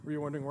Were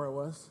you wondering where I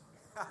was?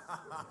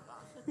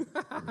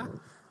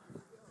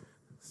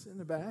 Sitting in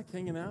the back,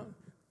 hanging out.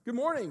 Good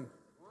morning.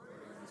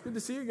 It's good to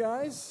see you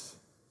guys.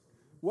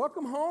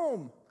 Welcome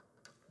home.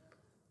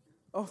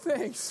 Oh,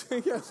 thanks.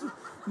 Yes,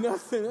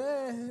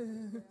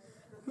 nothing.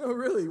 No,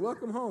 really,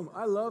 welcome home.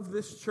 I love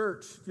this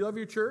church. Do you love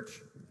your church?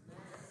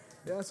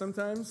 Yeah,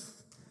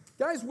 sometimes.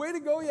 Guys, way to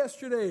go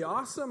yesterday.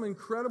 Awesome,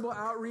 incredible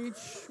outreach.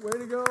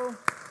 Way to go.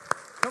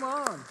 Come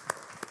on.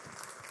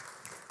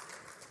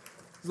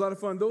 It was a lot of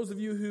fun. Those of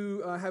you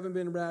who haven't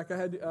been back, I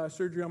had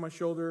surgery on my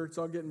shoulder. It's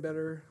all getting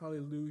better.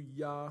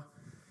 Hallelujah.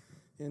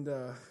 And,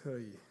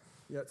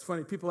 yeah, it's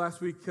funny. People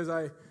last week, because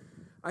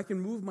I can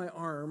move my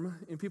arm,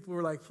 and people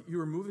were like, you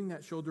were moving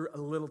that shoulder a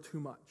little too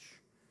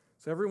much.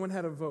 So everyone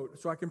had a vote.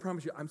 So I can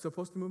promise you, I'm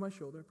supposed to move my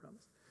shoulder, I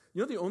promise.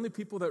 You know the only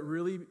people that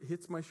really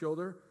hits my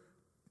shoulder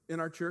in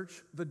our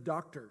church? The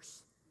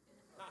doctors.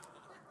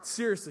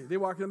 Seriously, they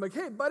walk in, I'm like,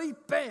 hey, buddy,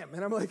 bam.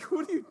 And I'm like,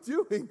 what are you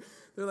doing?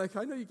 They're like,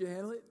 I know you can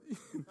handle it.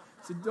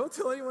 I said, don't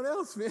tell anyone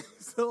else, man.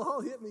 They'll all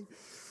hit me.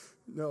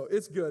 No,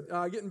 it's good.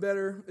 Getting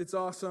better. It's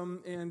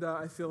awesome. And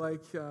I feel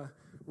like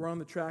we're on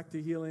the track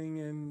to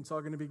healing, and it's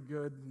all going to be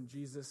good in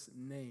Jesus'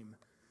 name.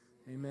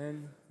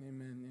 Amen,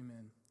 amen,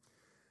 amen.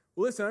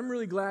 Well, listen, I'm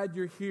really glad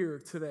you're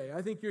here today.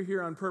 I think you're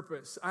here on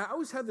purpose. I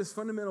always had this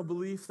fundamental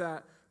belief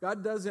that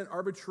God doesn't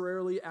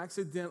arbitrarily,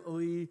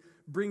 accidentally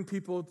bring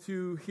people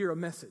to hear a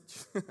message.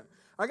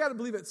 I got to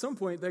believe at some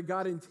point that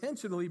God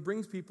intentionally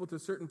brings people to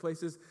certain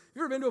places.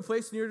 You ever been to a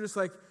place and you're just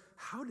like,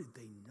 how did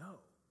they know?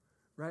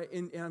 Right?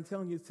 And I'm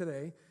telling you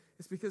today,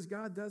 it's because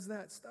God does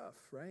that stuff,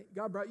 right?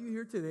 God brought you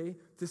here today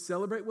to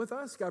celebrate with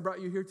us. God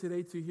brought you here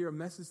today to hear a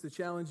message to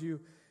challenge you.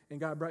 And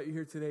God brought you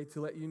here today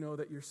to let you know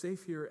that you're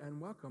safe here and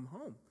welcome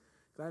home.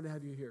 Glad to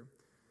have you here.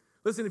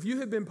 Listen, if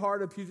you have been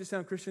part of Puget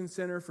Sound Christian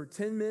Center for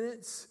 10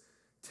 minutes,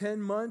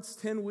 10 months,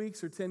 10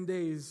 weeks, or 10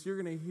 days,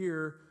 you're going to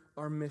hear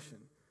our mission,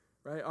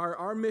 right?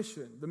 Our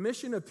mission, the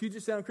mission of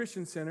Puget Sound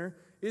Christian Center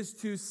is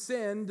to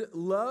send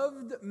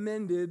loved,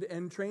 mended,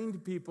 and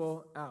trained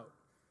people out.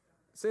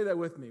 Say that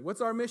with me.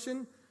 What's our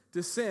mission?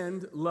 To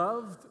send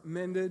loved,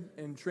 mended,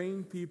 and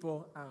trained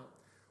people out.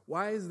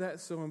 Why is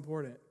that so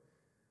important?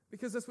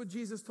 Because that's what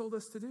Jesus told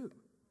us to do. You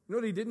know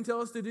what he didn't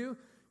tell us to do?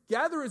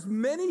 Gather as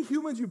many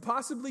humans you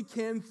possibly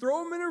can,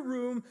 throw them in a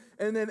room,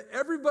 and then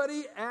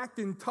everybody act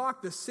and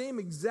talk the same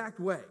exact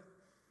way.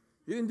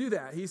 He didn't do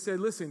that. He said,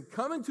 listen,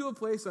 come into a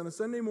place on a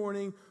Sunday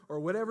morning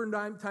or whatever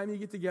time you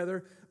get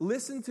together,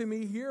 listen to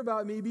me, hear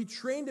about me, be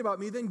trained about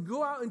me, then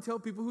go out and tell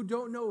people who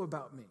don't know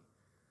about me.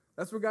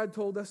 That's what God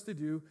told us to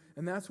do,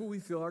 and that's what we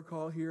feel our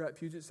call here at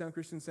Puget Sound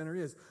Christian Center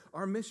is.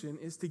 Our mission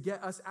is to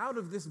get us out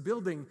of this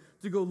building,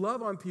 to go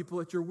love on people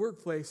at your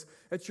workplace,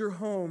 at your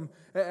home,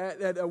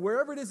 at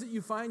wherever it is that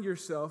you find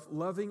yourself,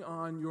 loving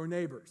on your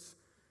neighbors.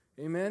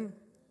 Amen?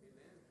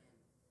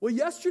 Well,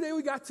 yesterday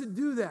we got to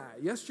do that.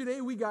 Yesterday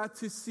we got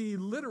to see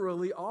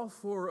literally all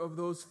 4 of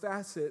those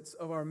facets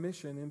of our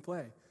mission in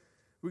play.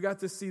 We got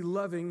to see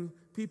loving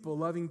people,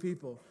 loving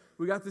people.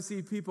 We got to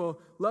see people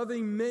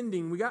loving,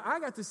 mending. I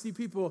got to see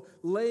people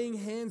laying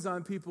hands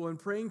on people and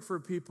praying for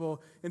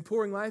people and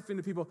pouring life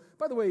into people.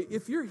 By the way,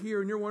 if you're here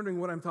and you're wondering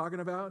what I'm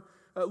talking about,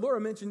 Laura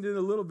mentioned it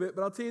a little bit,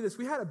 but I'll tell you this.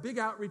 We had a big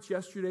outreach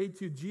yesterday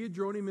to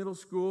Giadroni Middle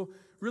School.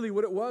 Really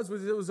what it was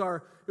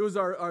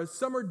our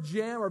summer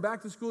jam, our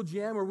back-to-school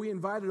jam, where we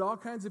invited all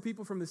kinds of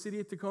people from the city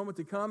of Tacoma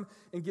to come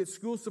and get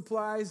school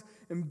supplies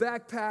and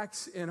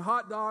backpacks and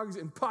hot dogs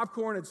and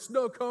popcorn and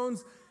snow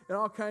cones and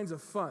all kinds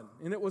of fun.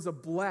 And it was a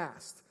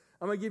blast.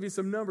 I'm going to give you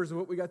some numbers of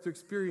what we got to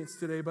experience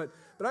today, but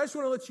I just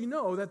want to let you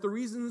know that the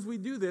reasons we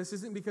do this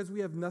isn't because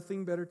we have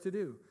nothing better to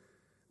do.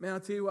 Man,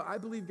 I'll tell you what, I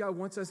believe God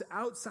wants us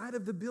outside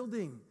of the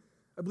building.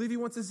 I believe he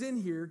wants us in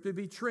here to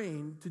be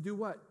trained to do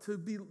what? To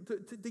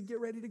get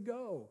ready to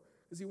go,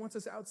 because he wants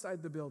us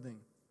outside the building.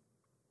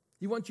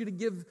 He wants you to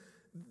give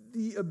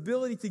the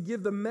ability to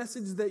give the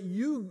message that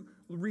you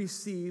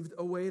received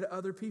away to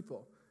other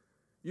people.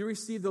 You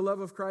received the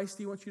love of Christ.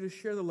 He wants you to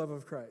share the love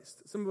of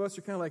Christ. Some of us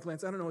are kind of like,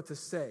 Lance, I don't know what to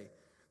say.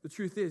 The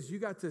truth is, you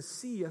got to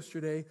see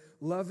yesterday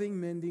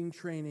loving, mending,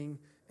 training,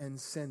 and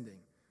sending.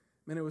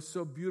 Man, it was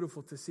so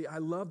beautiful to see. I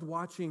loved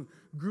watching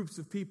groups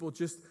of people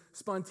just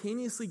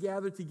spontaneously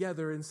gather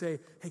together and say,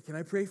 hey, can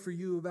I pray for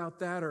you about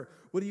that? Or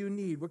what do you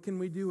need? What can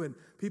we do? And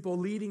people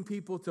leading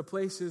people to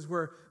places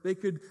where they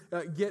could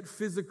get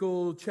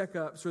physical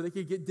checkups, or they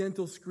could get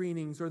dental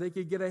screenings, or they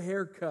could get a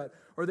haircut,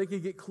 or they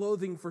could get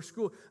clothing for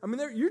school. I mean,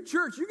 your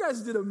church, you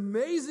guys did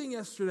amazing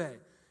yesterday.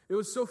 It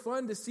was so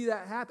fun to see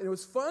that happen. It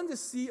was fun to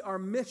see our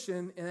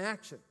mission in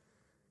action.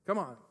 Come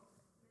on.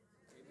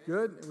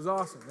 Good? It was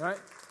awesome, right?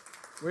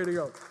 Way to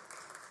go.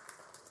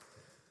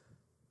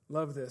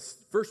 Love this.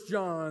 1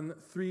 John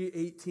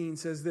 3:18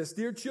 says this,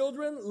 Dear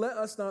children, let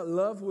us not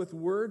love with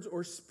words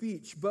or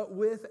speech, but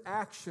with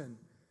action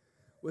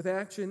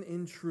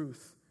in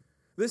truth.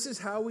 This is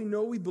how we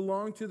know we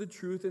belong to the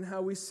truth and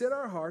how we set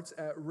our hearts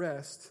at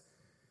rest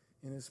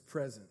in his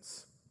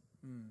presence.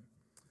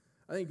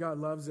 I think God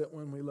loves it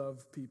when we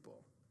love people.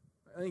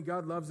 I think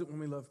God loves it when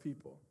we love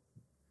people.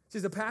 See,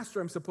 as a pastor,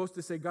 I'm supposed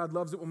to say God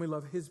loves it when we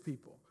love his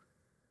people.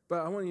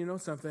 But I want you to know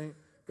something.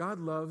 God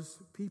loves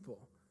people,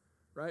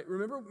 right?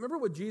 Remember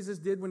what Jesus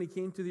did when he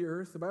came to the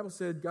earth? The Bible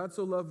said God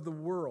so loved the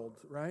world,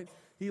 right?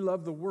 He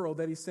loved the world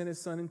that he sent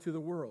his son into the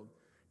world.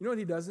 You know what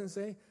he doesn't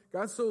say?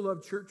 God so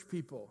loved church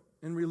people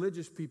and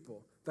religious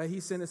people that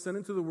he sent his son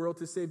into the world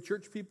to save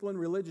church people and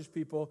religious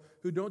people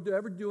who don't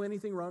ever do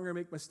anything wrong or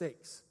make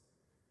mistakes.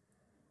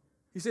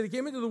 He said he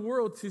came into the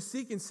world to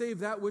seek and save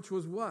that which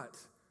was what?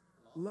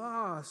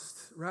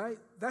 Lost, right?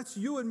 That's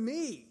you and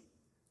me.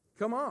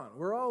 Come on.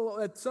 We're all,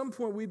 at some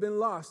point, we've been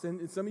lost,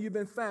 and some of you have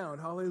been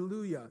found.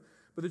 Hallelujah.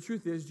 But the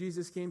truth is,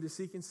 Jesus came to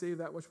seek and save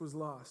that which was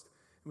lost.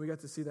 And we got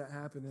to see that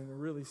happen in a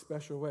really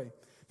special way.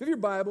 If you have your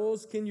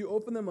Bibles, can you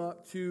open them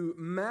up to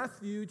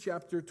Matthew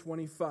chapter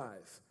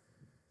 25?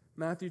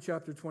 Matthew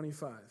chapter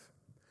 25.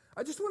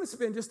 I just want to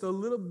spend just a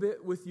little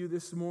bit with you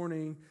this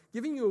morning,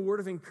 giving you a word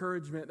of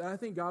encouragement that I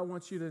think God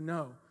wants you to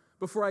know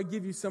before I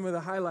give you some of the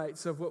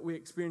highlights of what we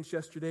experienced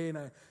yesterday. And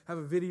I have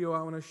a video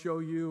I want to show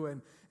you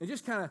and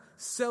just kind of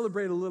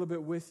celebrate a little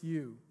bit with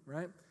you,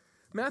 right?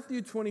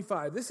 Matthew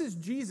 25. This is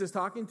Jesus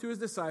talking to his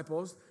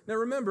disciples. Now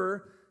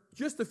remember,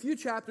 just a few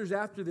chapters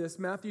after this,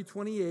 Matthew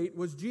 28,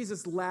 was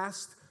Jesus'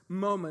 last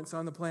moments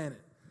on the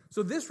planet.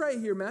 So this right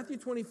here, Matthew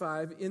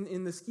 25,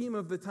 in the scheme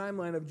of the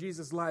timeline of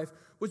Jesus' life,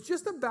 was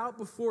just about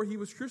before he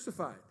was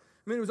crucified.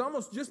 I mean, it was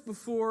almost just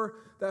before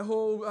that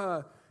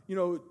whole,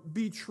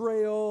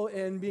 betrayal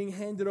and being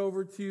handed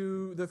over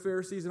to the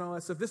Pharisees and all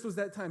that stuff. This was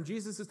that time.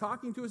 Jesus is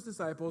talking to his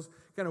disciples,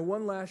 kind of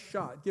one last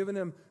shot, giving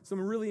them some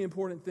really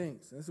important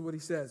things. And this is what he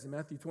says in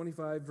Matthew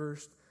 25,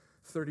 verse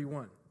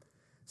 31. It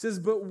says,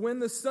 "But when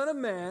the Son of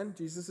Man,"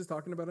 Jesus is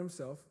talking about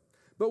himself,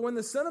 "but when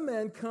the Son of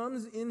Man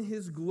comes in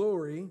his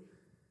glory,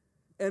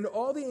 and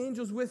all the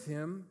angels with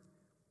him,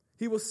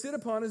 he will sit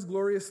upon his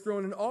glorious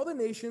throne, and all the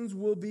nations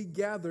will be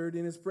gathered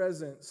in his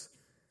presence.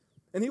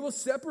 And he will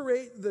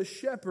separate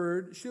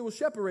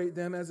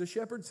them as a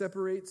shepherd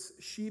separates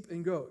sheep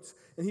and goats.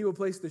 And he will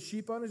place the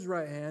sheep on his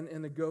right hand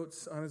and the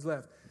goats on his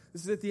left."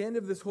 This is at the end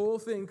of this whole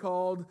thing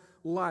called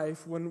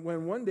life, when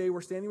one day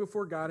we're standing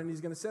before God and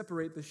he's going to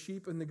separate the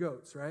sheep and the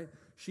goats, right?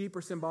 Sheep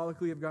are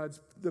symbolically of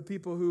the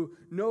people who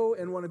know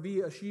and want to be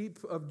a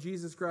sheep of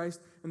Jesus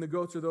Christ, and the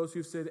goats are those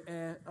who said,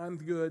 I'm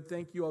good,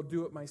 thank you, I'll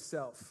do it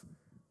myself,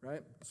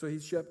 right? So he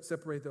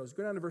separate those.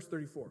 Go down to verse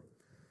 34.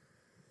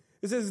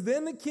 It says,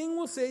 "Then the king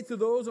will say to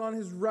those on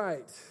his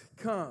right,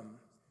 'Come,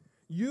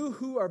 you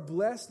who are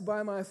blessed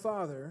by my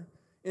Father,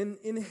 and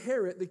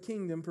inherit the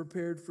kingdom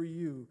prepared for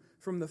you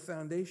from the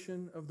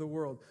foundation of the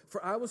world.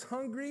 For I was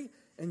hungry,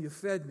 and you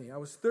fed me. I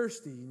was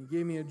thirsty, and you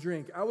gave me a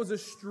drink. I was a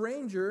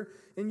stranger,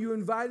 and you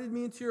invited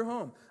me into your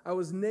home. I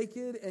was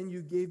naked, and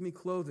you gave me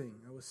clothing.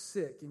 I was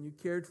sick, and you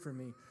cared for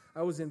me.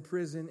 I was in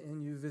prison,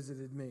 and you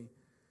visited me.'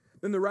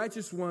 Then the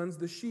righteous ones,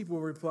 the sheep,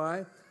 will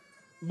reply,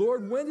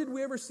 'Lord, when did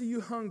we ever see you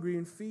hungry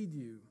and feed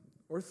you,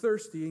 or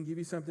thirsty and give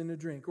you something to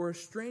drink, or a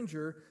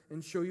stranger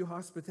and show you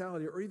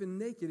hospitality, or even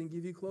naked and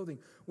give you clothing?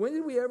 When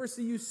did we ever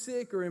see you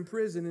sick or in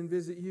prison and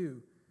visit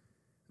you?'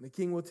 And the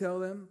king will tell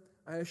them,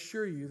 'I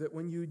assure you that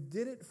when you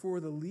did it for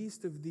the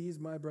least of these,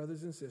 my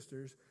brothers and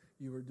sisters,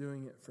 you were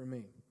doing it for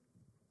me.'"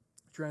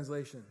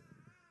 Translation.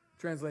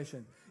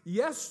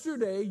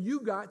 Yesterday, you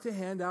got to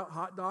hand out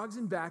hot dogs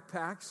and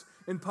backpacks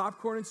and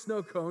popcorn and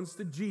snow cones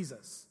to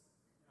Jesus.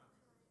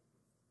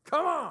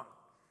 Come on.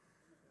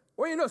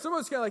 Or some of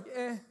us kind of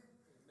like,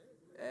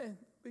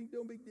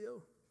 no big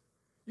deal.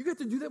 You got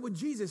to do that with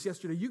Jesus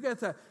yesterday.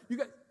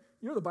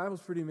 The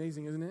Bible's pretty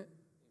amazing, isn't it?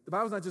 The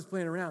Bible's not just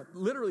playing around.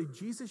 Literally,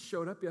 Jesus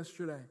showed up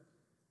yesterday.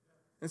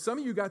 And some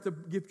of you got to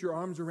get your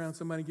arms around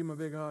somebody and give them a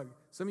big hug.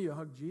 Some of you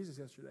hugged Jesus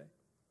yesterday.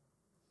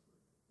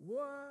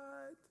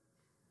 What?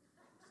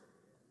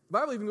 The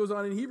Bible even goes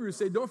on in Hebrews,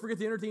 say, "Don't forget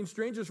to entertain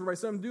strangers, for by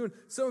some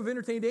have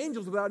entertained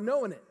angels without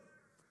knowing it."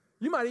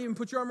 You might even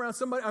put your arm around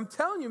somebody. I'm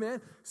telling you,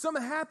 man,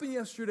 something happened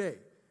yesterday.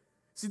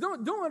 See,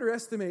 don't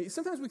underestimate.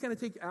 Sometimes we kind of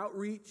take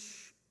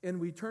outreach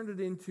and we turn it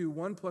into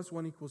 1 +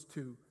 1 =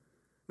 2.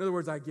 In other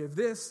words, I give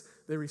this,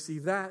 they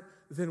receive that,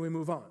 then we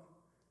move on.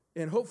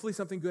 And hopefully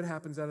something good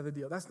happens out of the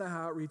deal. That's not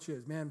how outreach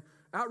is, man.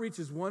 Outreach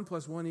is 1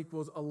 + 1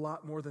 = a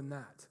lot more than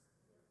that.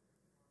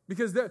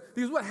 Because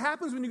what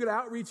happens when you go to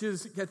outreach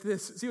is, get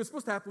this, see what's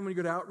supposed to happen when you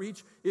go to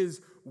outreach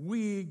is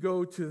we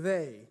go to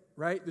they,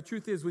 right? The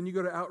truth is when you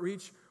go to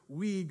outreach,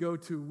 we go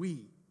to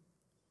we.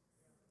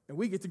 And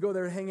we get to go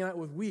there and hang out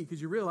with we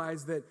because you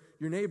realize that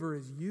your neighbor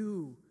is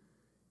you.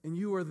 And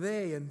you are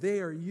they, and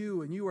they are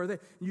you, and you are they.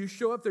 And you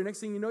show up there, next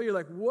thing you know, you're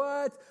like,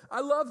 what?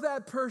 I love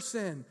that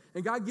person.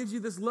 And God gives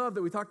you this love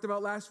that we talked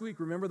about last week.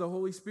 Remember the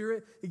Holy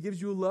Spirit? He gives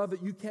you a love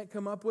that you can't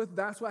come up with.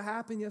 That's what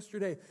happened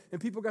yesterday.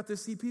 And people got to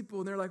see people,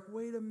 and they're like,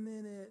 wait a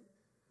minute.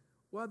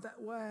 What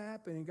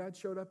happened? And God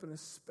showed up in a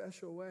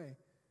special way.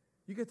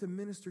 You get to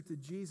minister to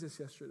Jesus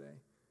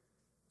yesterday.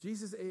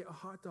 Jesus ate a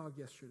hot dog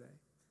yesterday.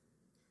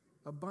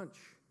 A bunch.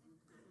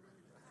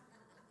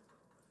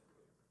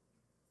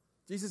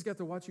 Jesus got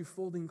to watch you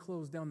folding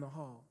clothes down the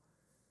hall.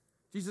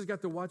 Jesus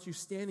got to watch you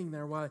standing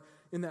there while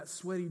in that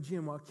sweaty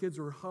gym while kids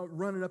were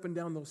running up and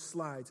down those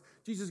slides.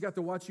 Jesus got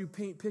to watch you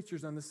paint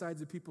pictures on the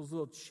sides of people's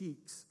little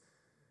cheeks.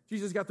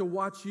 Jesus got to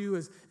watch you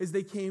as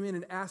they came in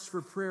and asked for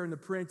prayer in the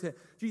prayer tent.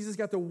 Jesus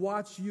got to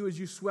watch you as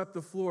you swept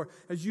the floor,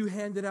 as you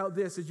handed out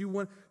this, as you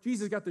went.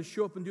 Jesus got to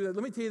show up and do that.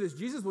 Let me tell you this.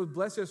 Jesus was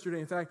blessed yesterday.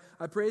 In fact,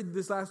 I prayed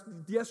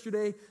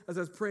yesterday as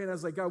I was praying. I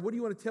was like, God, what do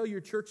you want to tell your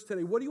church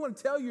today? What do you want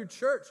to tell your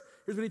church?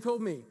 Here's what he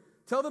told me.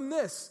 Tell them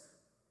this.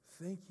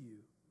 Thank you.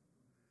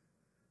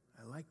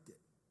 I liked it.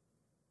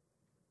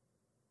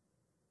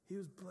 He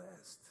was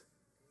blessed.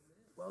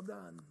 Well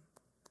done.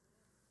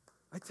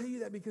 I tell you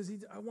that because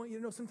I want you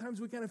to know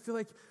sometimes we kind of feel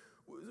like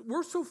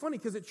we're so funny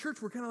because at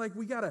church we're kind of like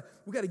we gotta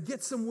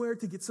get somewhere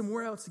to get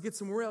somewhere else to get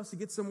somewhere else to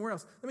get somewhere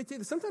else. Let me tell you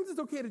this. Sometimes it's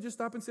okay to just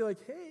stop and say like,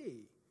 hey,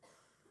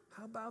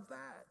 how about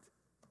that?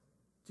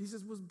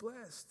 Jesus was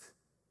blessed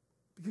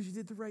because you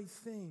did the right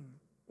thing.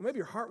 Well, maybe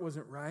your heart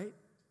wasn't right.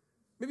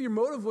 Maybe your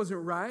motive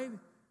wasn't right.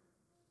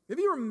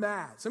 Maybe you were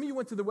mad. Some of you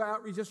went to the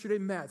outreach yesterday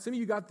mad. Some of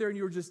you got there and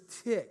you were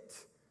just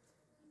ticked.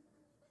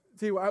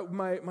 Tell you what,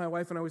 my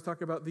wife and I always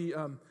talk about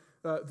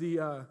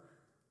the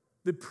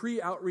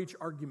pre-outreach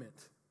argument,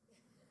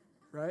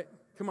 right?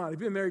 Come on, if you've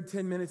been married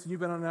 10 minutes and you've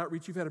been on an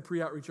outreach, you've had a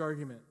pre-outreach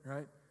argument,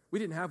 right? We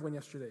didn't have one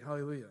yesterday,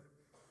 hallelujah.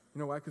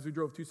 You know why? Because we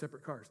drove 2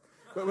 separate cars.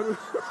 But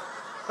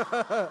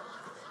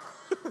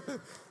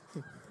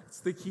it's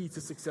the key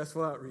to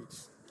successful outreach.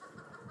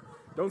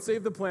 Don't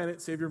save the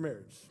planet, save your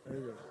marriage. There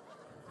you go.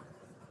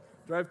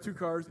 Drive 2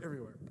 cars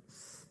everywhere.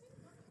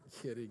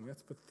 Kidding,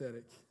 that's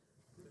pathetic.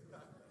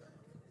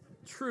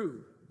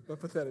 True, but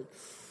pathetic.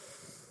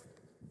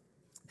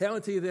 Hey, I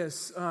want to tell you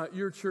this,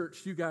 your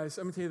church, you guys,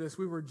 I'm going to tell you this,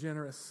 we were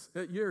generous.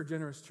 You're a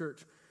generous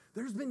church.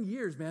 There's been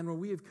years, man, where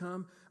we have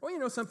come. I want you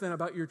to know something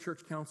about your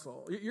church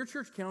council. Your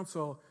church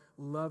council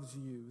loves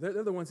you.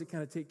 They're the ones that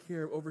kind of take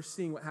care of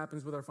overseeing what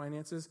happens with our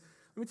finances.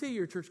 Let me tell you,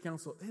 your church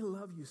council, they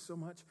love you so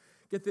much.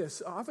 Get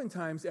this,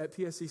 oftentimes at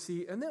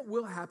PSCC, and that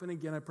will happen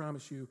again, I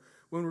promise you,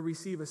 when we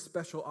receive a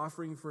special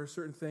offering for a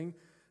certain thing.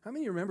 How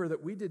many of you remember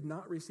that we did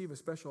not receive a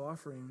special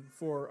offering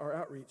for our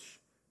outreach?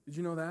 Did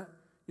you know that?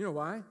 You know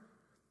why?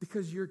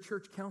 Because your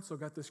church council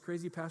got this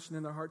crazy passion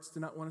in their hearts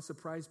to not want to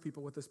surprise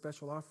people with a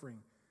special offering.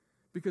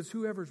 Because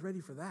whoever's ready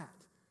for that.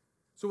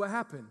 So what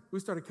happened? We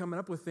started coming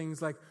up with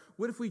things like,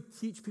 what if we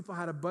teach people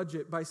how to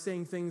budget by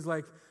saying things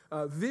like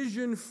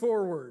Vision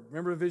Forward?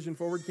 Remember the Vision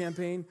Forward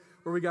campaign?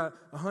 Where we got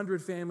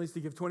 100 families to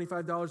give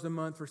 $25 a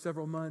month for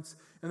several months.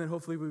 And then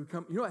hopefully we would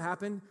come. You know what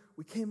happened?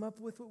 We came up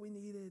with what we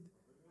needed.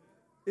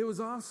 It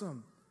was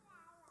awesome.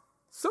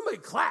 Somebody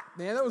clap,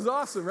 man. That was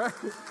awesome, right?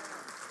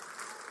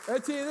 I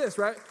tell you this,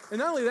 right? And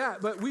not only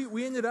that, but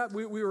we ended up,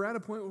 we were at a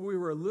point where we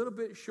were a little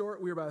bit short.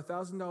 We were about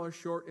 $1,000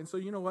 short. And so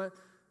you know what?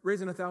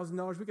 Raising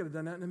 $1,000, we could have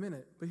done that in a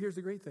minute. But here's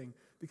the great thing.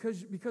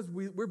 Because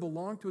we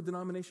belong to a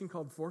denomination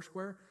called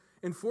Foursquare,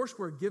 and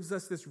Foursquare gives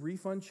us this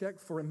refund check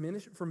for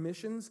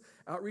missions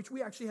outreach.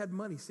 We actually had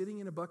money sitting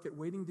in a bucket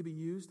waiting to be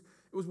used.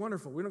 It was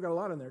wonderful. We don't got a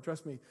lot in there,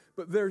 trust me.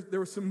 But there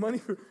was some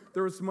money.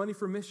 There was some money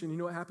for mission. You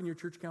know what happened? Your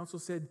church council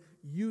said,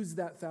 use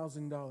that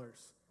 $1,000,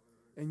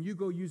 and you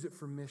go use it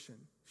for mission.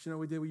 You know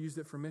what we did? We used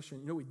it for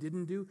mission. You know what we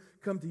didn't do?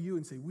 Come to you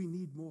and say, we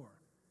need more.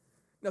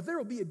 Now, there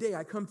will be a day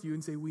I come to you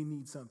and say, we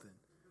need something.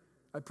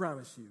 I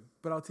promise you.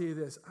 But I'll tell you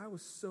this, I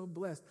was so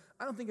blessed.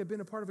 I don't think I've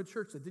been a part of a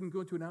church that didn't go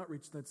into an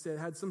outreach that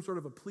had some sort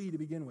of a plea to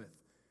begin with.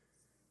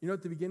 You know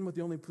what to begin with,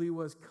 the only plea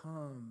was,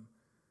 come,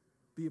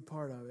 be a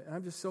part of it. And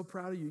I'm just so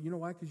proud of you. You know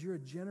why? Because you're a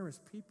generous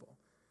people.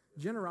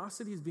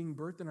 Generosity is being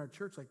birthed in our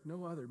church like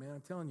no other, man.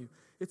 I'm telling you.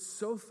 It's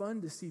so fun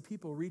to see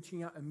people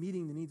reaching out and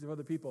meeting the needs of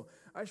other people.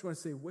 I just want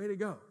to say, way to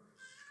go.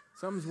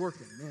 Something's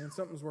working, man.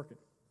 Something's working.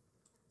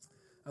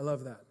 I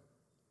love that.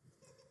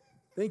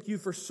 Thank you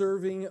for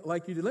serving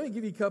like you did. Let me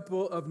give you a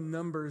couple of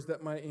numbers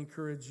that might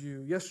encourage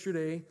you.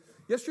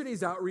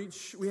 Yesterday's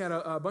outreach, we had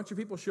a bunch of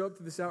people show up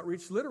to this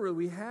outreach. Literally,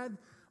 we had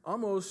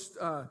almost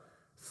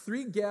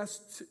 3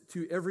 guests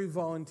to every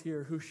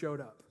volunteer who showed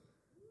up,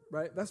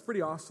 right? That's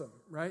pretty awesome,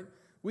 right?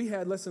 We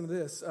had, listen to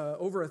this,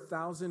 over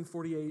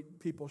 1,048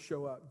 people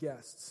show up,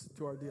 guests,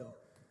 to our deal.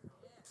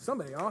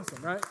 Somebody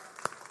awesome, right?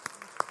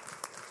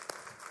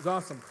 It was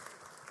awesome.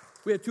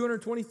 We had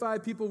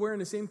 225 people wearing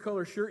the same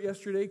color shirt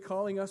yesterday,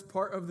 calling us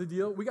part of the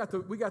deal. We got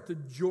to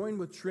join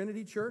with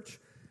Trinity Church.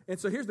 And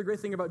so here's the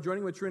great thing about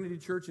joining with Trinity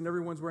Church and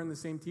everyone's wearing the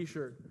same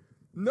t-shirt.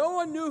 No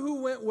one knew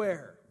who went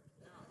where.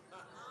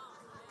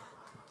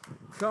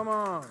 Come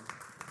on.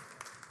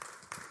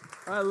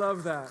 I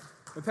love that.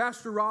 And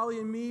Pastor Raleigh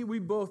and me, we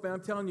both, man,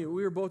 I'm telling you,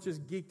 we were both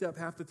just geeked up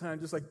half the time,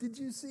 just like, did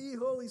you see?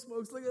 Holy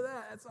smokes, look at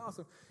that. That's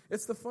awesome.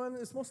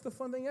 It's most the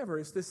fun thing ever.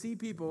 It's to see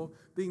people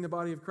being the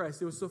body of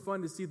Christ. It was so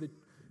fun to see the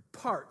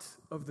part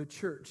of the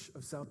church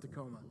of South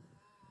Tacoma,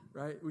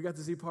 right? We got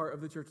to see part of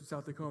the church of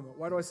South Tacoma.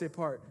 Why do I say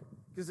part?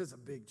 Because it's a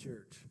big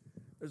church.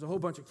 There's a whole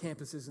bunch of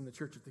campuses in the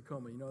church of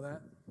Tacoma. You know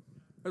that?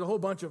 There's a whole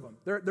bunch of them.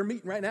 They're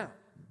meeting right now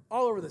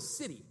all over the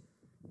city.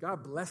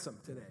 God bless them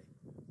today.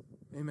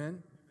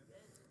 Amen?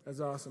 That's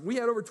awesome. We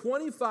had over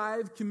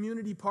 25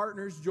 community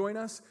partners join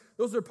us.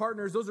 Those are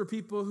partners, those are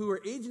people who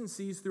are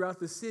agencies throughout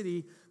the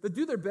city that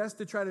do their best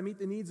to try to meet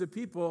the needs of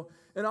people.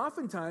 And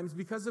oftentimes,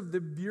 because of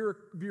the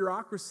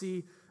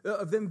bureaucracy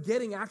of them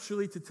getting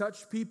actually to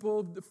touch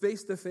people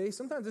face to face,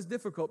 sometimes it's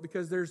difficult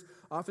because there's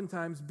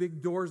oftentimes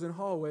big doors and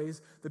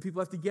hallways that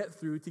people have to get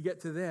through to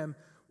get to them.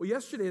 Well,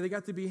 yesterday they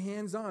got to be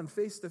hands-on,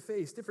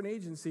 face-to-face, different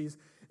agencies.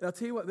 And I'll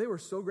tell you what, they were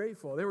so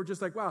grateful. They were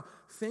just like, wow,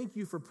 thank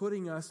you for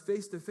putting us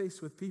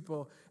face-to-face with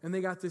people. And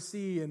they got to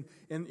see and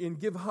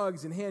give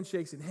hugs and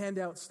handshakes and hand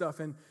out stuff.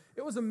 And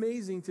it was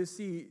amazing to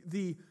see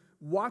the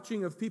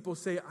watching of people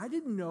say, I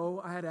didn't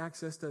know I had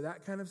access to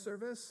that kind of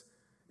service.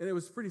 And it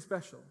was pretty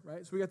special,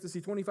 right? So we got to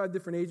see 25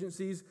 different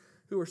agencies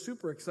who were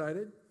super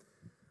excited.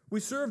 We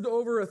served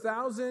over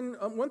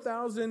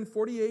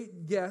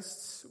 1,048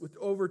 guests with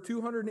over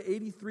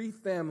 283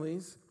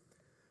 families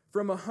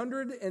from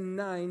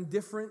 109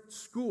 different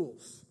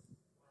schools.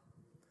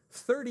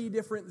 30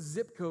 different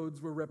zip codes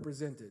were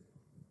represented.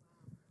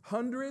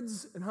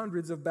 Hundreds and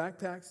hundreds of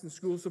backpacks and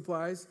school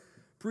supplies.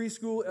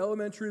 Preschool,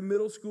 elementary,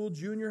 middle school,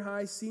 junior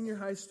high, senior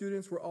high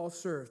students were all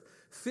served.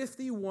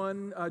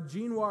 51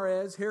 Gene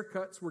Juarez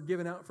haircuts were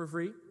given out for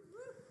free.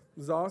 It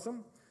was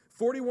awesome.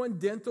 41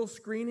 dental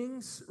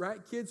screenings, right?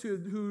 Kids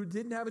who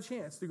didn't have a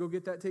chance to go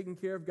get that taken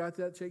care of, got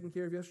that taken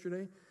care of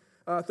yesterday.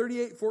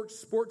 38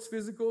 sports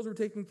physicals were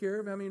taken care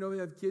of. How many know they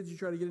have kids you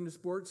try to get into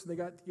sports? They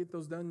got to get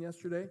those done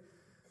yesterday.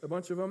 A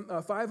bunch of them.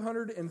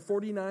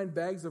 549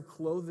 bags of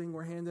clothing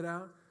were handed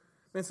out.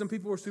 Man, some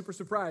people were super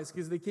surprised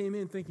because they came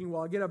in thinking,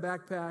 well, I'll get a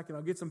backpack and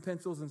I'll get some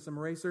pencils and some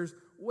erasers.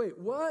 Wait,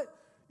 what?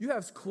 You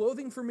have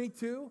clothing for me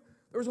too?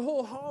 There was a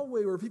whole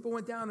hallway where people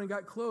went down and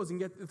got clothes. And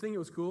get the thing that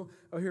was cool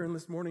out here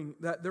this morning,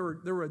 that there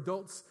were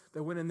adults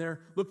that went in there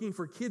looking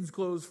for kids'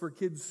 clothes, for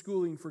kids'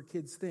 schooling, for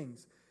kids'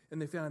 things.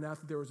 And they found out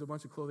that there was a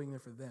bunch of clothing there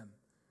for them.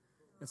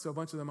 And so a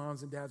bunch of the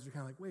moms and dads were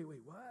kind of like, wait,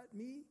 what?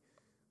 Me?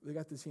 They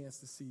got the chance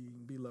to see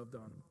and be loved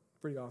on.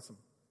 Pretty awesome.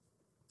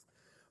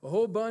 A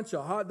whole bunch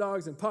of hot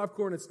dogs and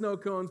popcorn and snow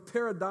cones.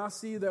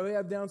 Paradasi that we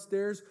have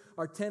downstairs,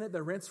 our tenant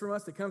that rents from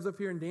us, that comes up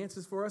here and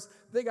dances for us,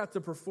 they got to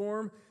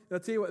perform. And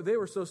I'll tell you what, they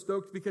were so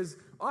stoked because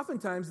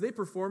oftentimes they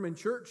perform in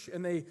church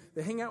and they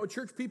hang out with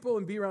church people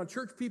and be around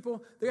church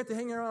people. They got to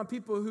hang around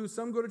people who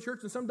some go to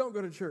church and some don't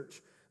go to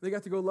church. They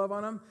got to go love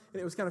on them.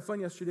 And it was kind of fun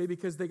yesterday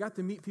because they got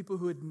to meet people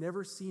who had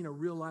never seen a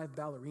real live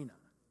ballerina.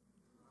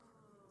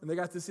 And they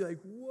got to see like,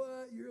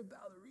 what? You're a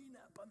ballerina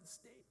up on the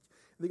stage.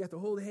 They got to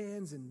hold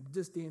hands and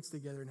just dance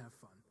together and have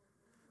fun.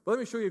 But let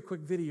me show you a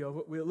quick video,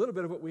 of a little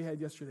bit of what we had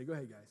yesterday. Go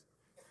ahead, guys.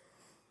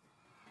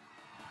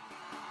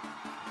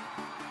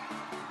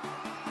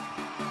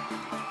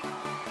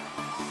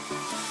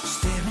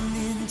 Staring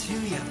into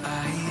your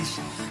eyes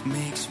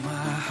makes my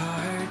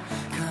heart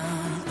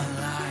come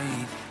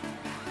alive.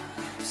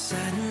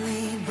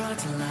 Suddenly brought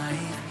to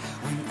life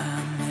when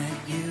I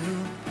met you.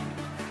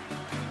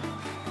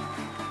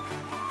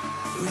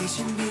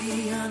 Reaching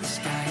beyond the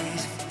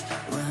skies,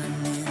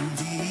 running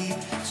deep,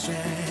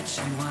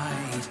 stretching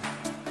wide.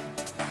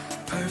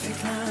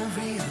 Perfect love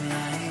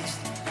realized,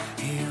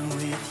 here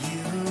with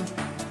you.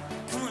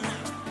 Come on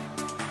now.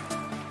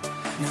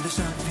 Now this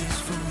love is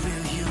for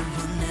real, you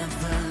will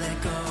never let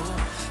go,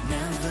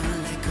 never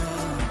let go.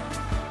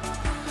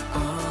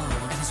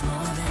 Oh, and it's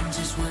more than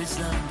just words,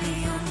 love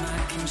beyond my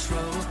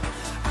control,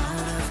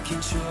 out of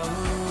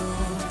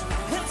control.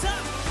 Hands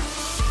up!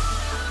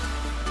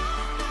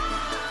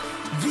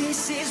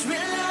 This is real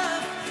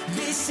love.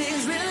 This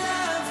is real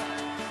love.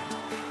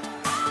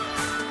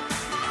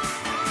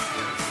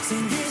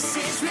 Say this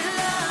is real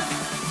love.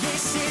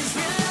 This is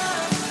real love.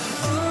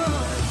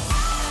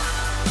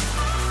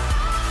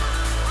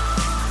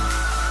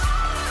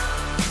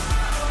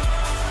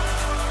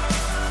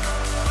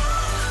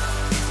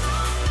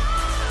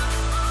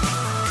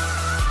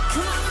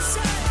 Come on, let's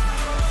say.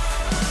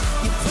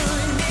 You're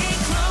pulling me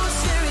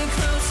closer and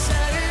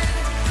closer,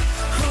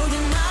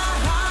 holding my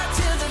heart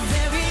till the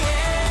very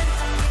end.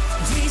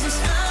 Jesus,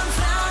 I'm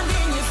found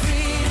in your freedom.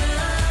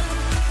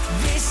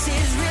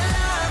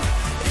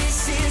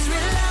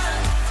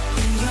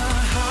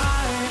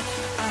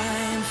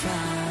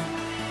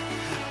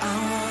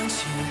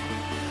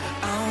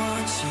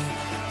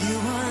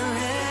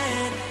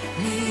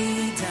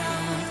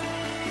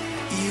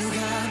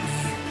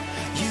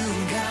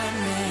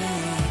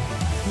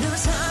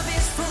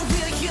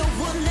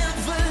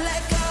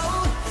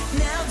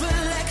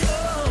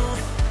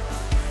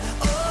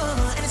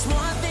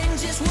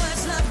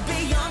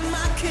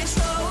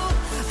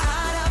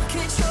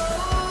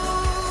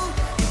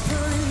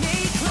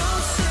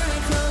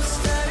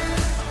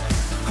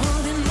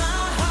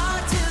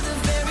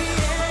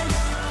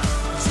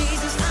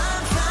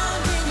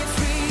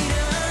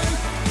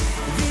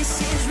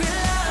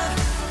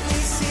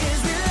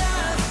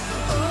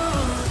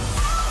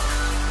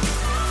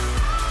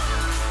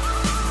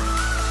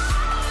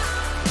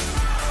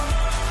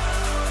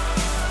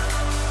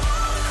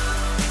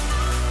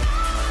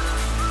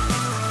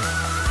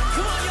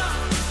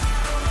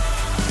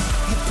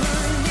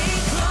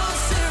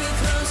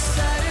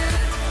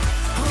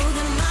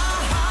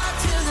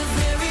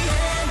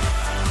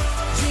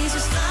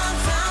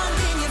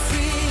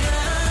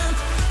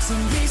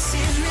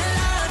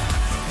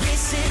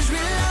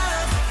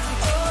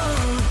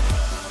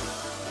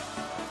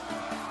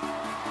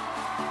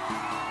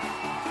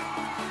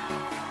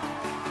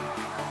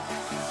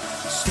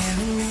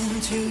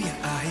 into your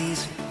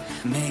eyes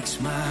makes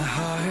my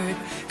heart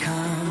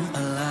come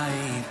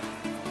alive.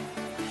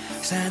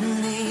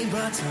 Suddenly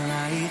brought to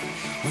life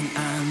when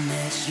I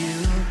met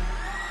you.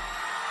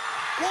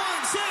 1,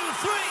 2,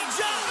 3,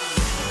 jump!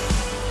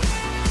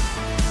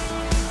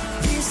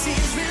 This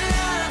is real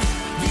love.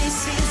 This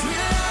is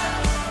real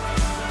love.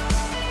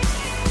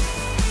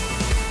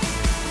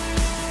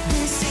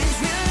 This is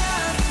real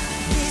love.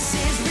 This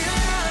is real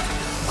love.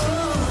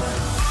 Oh.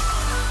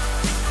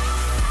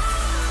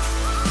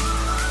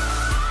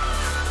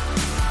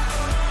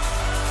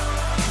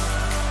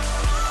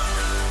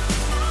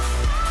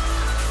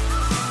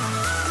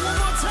 One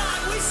more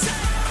time, we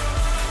say.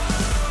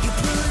 You're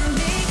pulling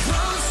me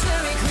closer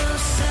and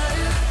closer,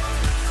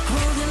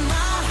 holding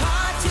my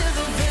heart to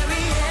the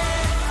very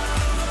end.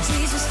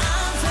 Jesus,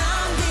 I'm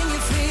found in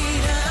your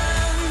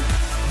freedom.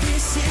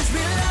 This is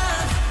real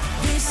love.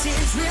 This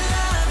is real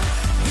love.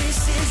 This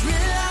is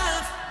real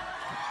love.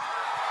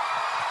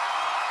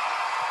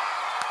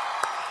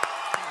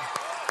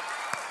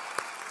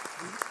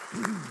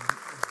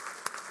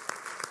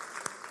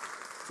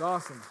 It's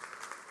awesome.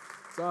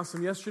 It's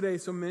awesome. Yesterday,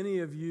 so many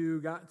of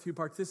you got to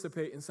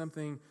participate in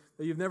something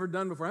that you've never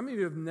done before. How many of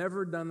you have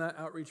never done that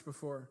outreach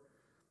before?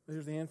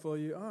 There's a handful of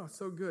you. Oh,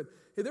 so good.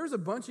 Hey, there was a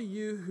bunch of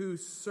you who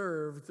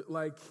served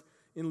like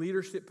in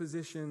leadership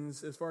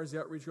positions as far as the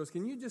outreach goes.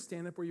 Can you just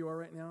stand up where you are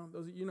right now?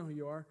 Those of you know who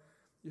you are.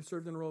 You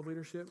served in a role of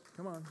leadership.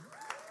 Come on.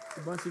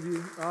 A bunch of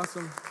you.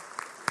 Awesome.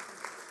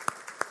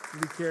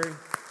 Maybe Carrie.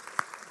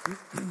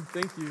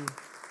 Thank you.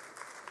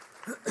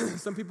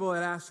 Some people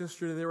had asked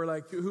yesterday, they were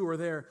like, who were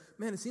there?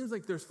 Man, it seems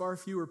like there's far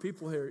fewer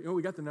people here. You know,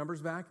 we got the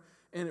numbers back,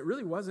 and it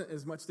really wasn't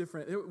as much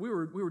different. We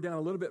were down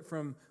a little bit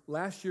from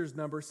last year's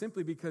number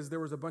simply because there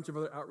was a bunch of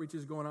other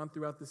outreaches going on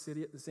throughout the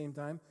city at the same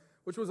time,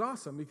 which was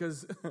awesome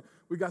because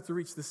we got to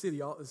reach the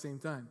city all at the same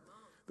time.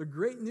 The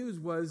great news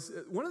was,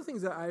 one of the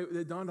things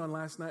that dawned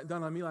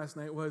on me last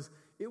night was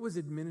it was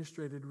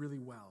administrated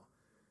really well.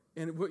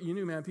 And what you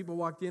knew, man, people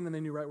walked in and they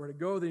knew right where to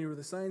go. They knew where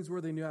the signs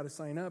were. They knew how to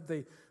sign up.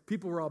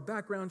 People were all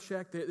background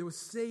checked. It was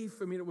safe.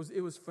 I mean,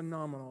 it was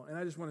phenomenal. And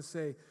I just want to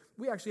say,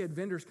 we actually had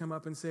vendors come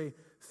up and say,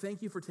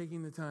 thank you for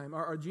taking the time.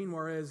 Our Gene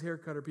Juarez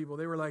haircutter people,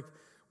 they were like,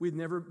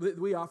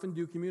 we often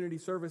do community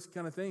service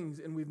kind of things,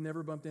 and we've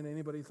never bumped into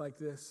anybody like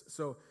this.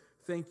 So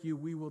thank you.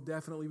 We will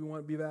definitely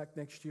want to be back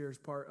next year as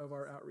part of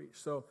our outreach.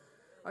 So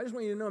I just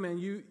want you to know, man,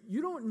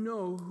 you don't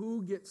know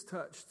who gets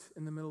touched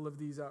in the middle of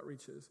these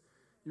outreaches.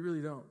 You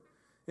really don't.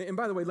 And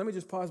by the way, let me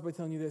just pause by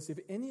telling you this. If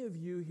any of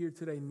you here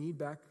today need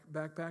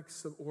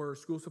backpacks or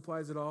school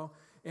supplies at all,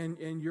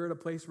 and you're at a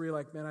place where you're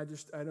like, man,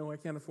 I know I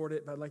can't afford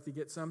it, but I'd like to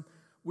get some,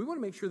 we want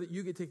to make sure that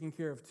you get taken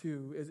care of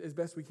too, as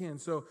best we can.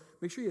 So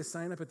make sure you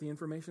sign up at the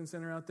information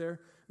center out there. And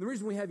the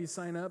reason we have you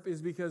sign up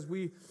is because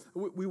we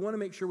want to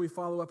make sure we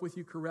follow up with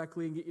you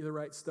correctly and get you the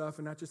right stuff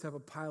and not just have a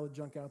pile of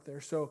junk out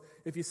there. So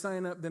if you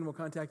sign up, then we'll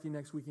contact you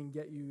next week and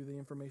get you the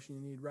information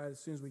you need right as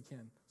soon as we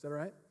can. Is that all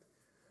right?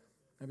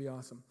 That'd be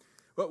awesome.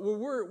 But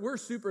we're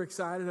super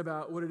excited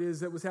about what it is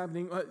that was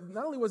happening.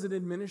 Not only was it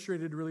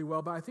administrated really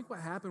well, but I think what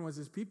happened was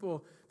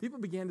people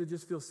began to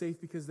just feel safe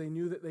because they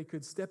knew that they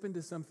could step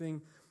into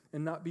something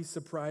and not be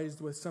surprised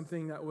with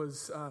something that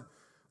was,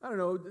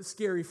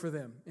 scary for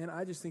them. And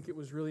I just think it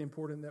was really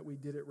important that we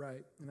did it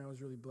right, and I was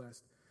really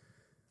blessed.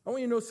 I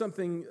want you to know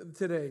something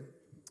today.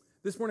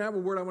 This morning I have a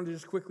word I want to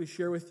just quickly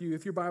share with you.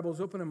 If your Bibles,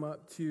 open them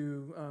up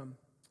to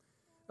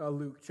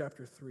Luke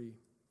chapter 3.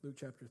 Luke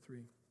chapter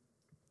 3.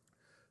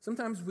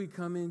 Sometimes we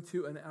come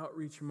into an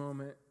outreach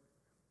moment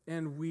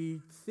and we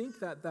think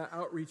that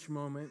outreach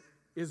moment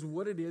is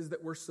what it is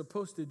that we're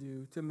supposed to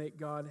do to make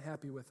God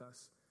happy with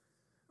us.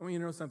 I want you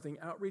to know something.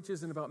 Outreach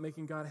isn't about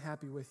making God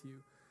happy with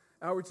you.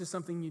 Outreach is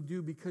something you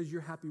do because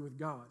you're happy with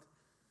God,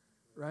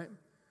 right?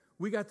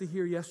 We got to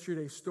hear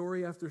yesterday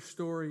story after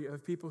story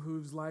of people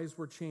whose lives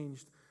were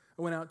changed.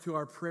 I went out to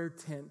our prayer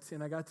tent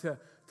and I got to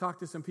talk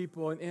to some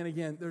people. And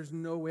again, there's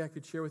no way I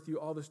could share with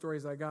you all the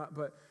stories I got,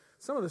 but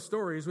some of the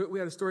stories, we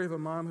had a story of a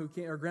mom who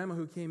came, or grandma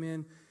who came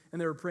in,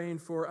 and they were praying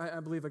for, I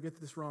believe I get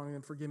this wrong,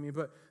 and forgive me,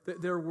 but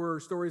there were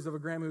stories of a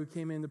grandma who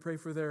came in to pray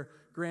for their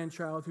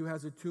grandchild who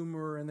has a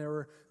tumor, and they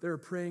were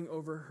praying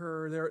over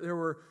her. There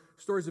were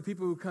stories of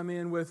people who come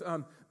in with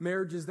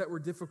marriages that were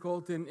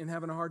difficult and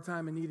having a hard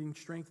time and needing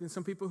strength, and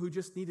some people who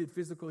just needed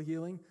physical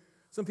healing.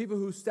 Some people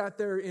who sat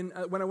there,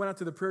 when I went out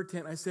to the prayer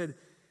tent, I said,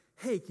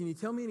 hey, can you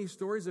tell me any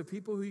stories of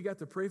people who you got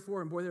to pray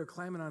for? And boy, they were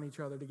climbing on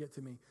each other to get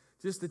to me,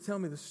 just to tell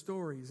me the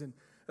stories. And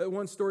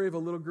one story of a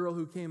little girl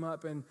who came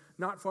up and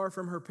not far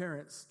from her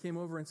parents came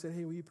over and said,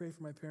 hey, will you pray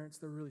for my parents?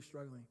 They're really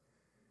struggling.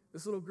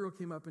 This little girl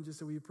came up and just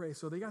said, will you pray?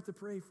 So they got to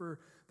pray for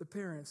the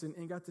parents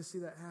and got to see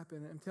that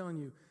happen. I'm telling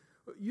you,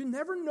 you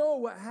never know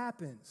what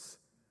happens.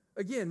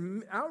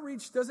 Again,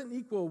 outreach doesn't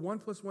equal 1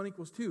 + 1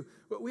 = 2.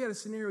 But we had a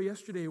scenario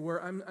yesterday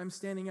where I'm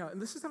standing out,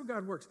 and this is how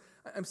God works.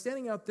 I'm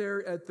standing out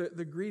there at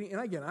the greeting,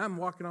 and again, I'm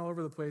walking all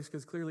over the place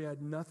because clearly I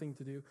had nothing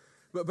to do.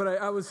 But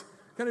I was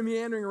kind of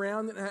meandering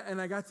around,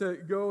 and I got to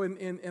go,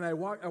 and I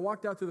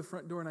walked out to the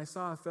front door, and I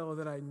saw a fellow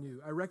that I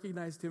knew. I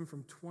recognized him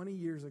from 20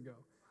 years ago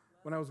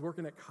when I was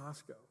working at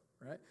Costco,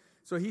 right?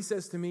 So he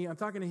says to me, I'm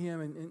talking to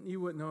him, and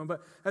you wouldn't know him,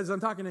 but as I'm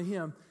talking to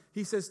him,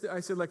 I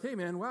said, like, hey,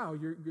 man, wow,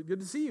 you're good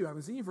to see you. I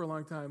haven't seen you for a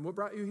long time. What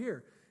brought you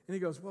here? And he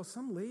goes, well,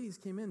 some ladies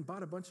came in and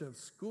bought a bunch of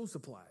school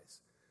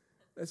supplies.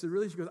 I said,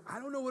 really? She goes, I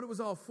don't know what it was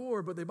all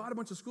for, but they bought a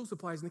bunch of school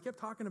supplies, and they kept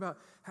talking about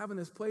having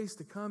this place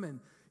to come and,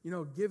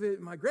 give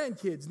it. My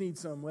grandkids need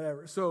some,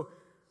 whatever. So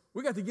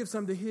we got to give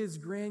some to his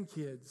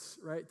grandkids,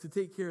 right, to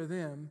take care of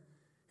them.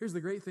 Here's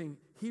the great thing.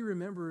 He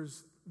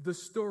remembers the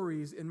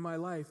stories in my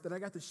life that I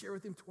got to share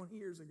with him 20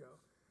 years ago.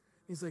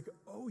 He's like,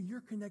 oh,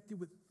 you're connected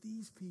with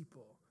these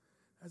people.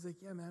 I was like,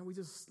 yeah, man, we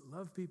just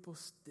love people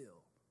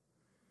still.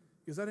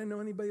 Because I didn't know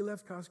anybody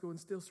left Costco and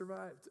still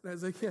survived. And I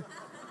was like,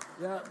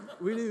 yeah,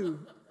 we do.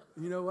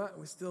 You know what?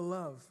 We still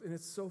love. And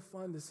it's so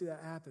fun to see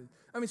that happen.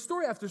 I mean,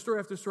 story after story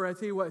after story. I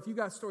tell you what, if you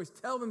got stories,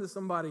 tell them to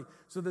somebody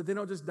so that they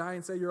don't just die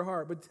inside your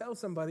heart. But tell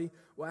somebody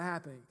what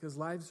happened, because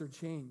lives are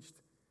changed.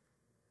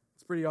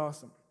 It's pretty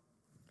awesome.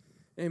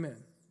 Amen.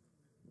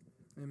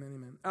 Amen,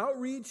 amen.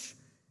 Outreach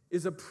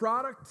is a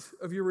product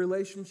of your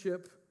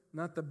relationship,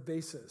 not the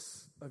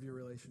basis of your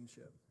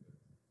relationship.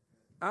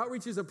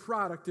 Outreach is a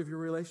product of your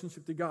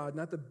relationship to God,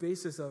 not the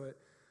basis of it.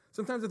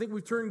 Sometimes I think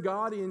we've turned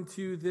God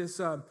into this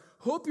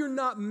hope you're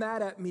not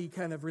mad at me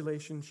kind of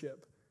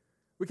relationship.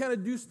 We kind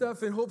of do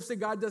stuff in hopes that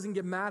God doesn't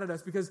get mad at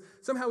us, because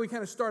somehow we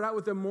kind of start out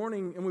with the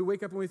morning and we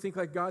wake up and we think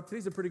like, God,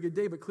 today's a pretty good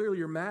day, but clearly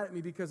you're mad at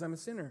me because I'm a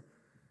sinner.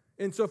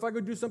 And so if I go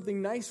do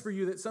something nice for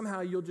you, that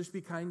somehow you'll just be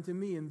kind to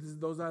me and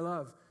those I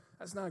love.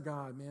 That's not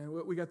God, man.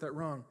 We got that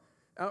wrong.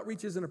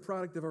 Outreach isn't a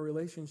product of our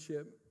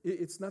relationship.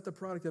 It's not the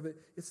product of it.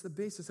 It's the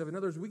basis of it. In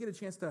other words, we get a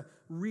chance to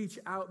reach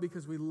out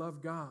because we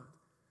love God,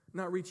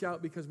 not reach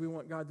out because we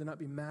want God to not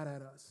be mad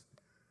at us,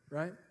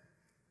 right?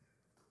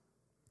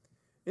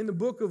 In the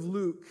book of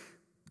Luke,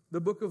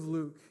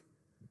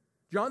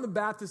 John the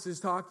Baptist is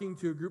talking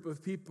to a group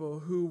of people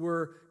who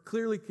were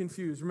clearly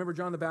confused. Remember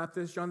John the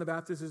Baptist? John the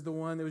Baptist is the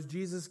one that was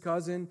Jesus'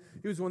 cousin.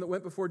 He was the one that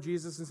went before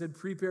Jesus and said,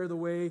 prepare the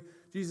way,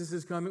 Jesus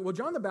is coming. Well,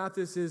 John the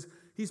Baptist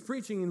he's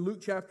preaching in Luke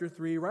chapter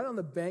 3, right on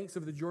the banks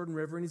of the Jordan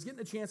River, and he's getting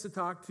a chance to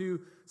talk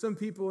to some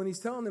people, and he's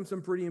telling them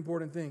some pretty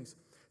important things.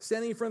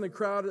 Standing in front of the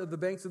crowd at the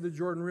banks of the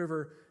Jordan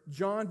River,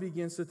 John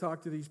begins to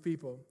talk to these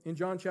people. In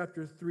John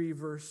chapter 3,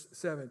 verse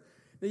 7.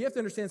 Now, you have to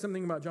understand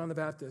something about John the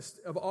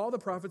Baptist. Of all the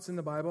prophets in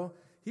the Bible,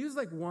 he was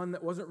like one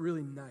that wasn't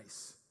really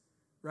nice,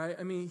 right?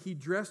 I mean, he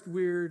dressed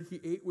weird, he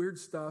ate weird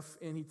stuff,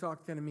 and he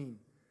talked kind of mean,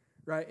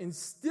 right? And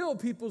still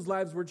people's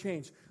lives were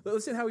changed.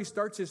 Listen how he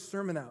starts his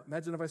sermon out.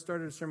 Imagine if I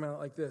started a sermon out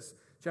like this.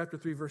 Chapter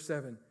 3, verse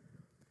 7.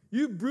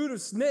 You brood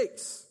of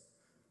snakes,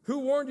 who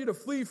warned you to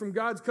flee from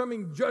God's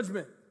coming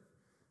judgment?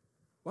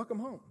 Welcome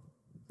home.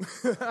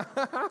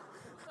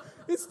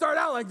 It started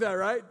out like that,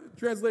 right?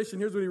 Translation,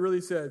 here's what he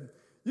really said.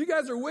 You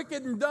guys are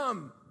wicked and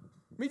dumb.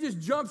 He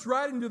just jumps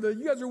right into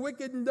you guys are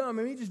wicked and dumb.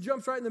 And he just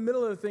jumps right in the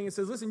middle of the thing and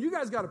says, listen, you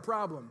guys got a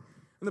problem.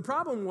 And the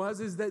problem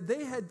is that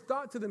they had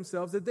thought to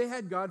themselves that they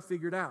had God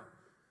figured out.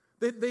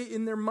 They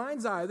in their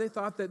mind's eye, they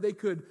thought that they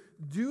could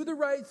do the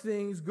right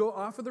things, go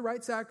offer the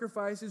right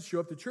sacrifices, show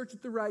up to church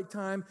at the right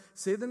time,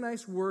 say the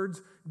nice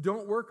words,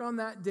 don't work on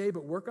that day,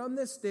 but work on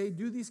this day,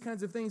 do these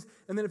kinds of things.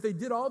 And then if they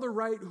did all the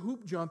right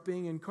hoop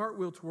jumping and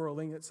cartwheel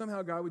twirling, that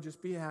somehow God would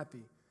just be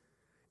happy.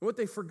 And what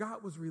they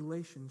forgot was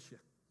relationship.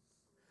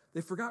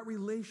 They forgot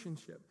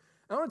relationship.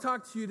 I want to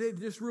talk to you today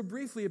just real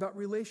briefly about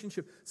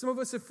relationship. Some of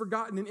us have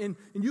forgotten, and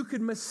you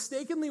could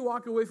mistakenly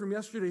walk away from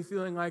yesterday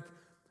feeling like,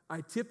 I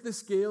tipped the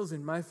scales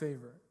in my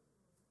favor.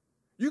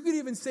 You could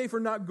even say for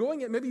not going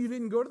yet, maybe you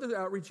didn't go to the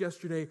outreach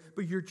yesterday,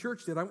 but your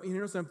church did. I want you to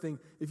know something.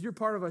 If you're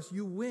part of us,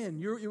 you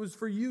win. It was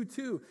for you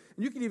too.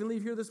 And you could even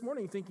leave here this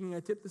morning thinking, I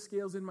tipped the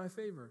scales in my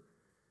favor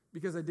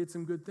because I did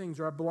some good things,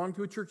 or I belong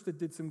to a church that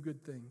did some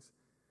good things.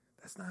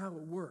 That's not how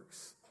it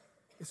works.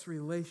 It's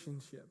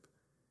relationship.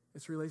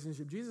 It's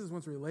relationship. Jesus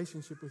wants a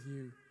relationship with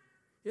you.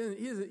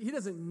 He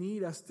doesn't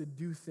need us to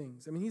do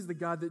things. I mean, he's the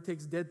God that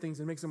takes dead things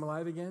and makes them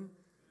alive again.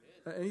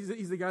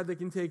 He's the God that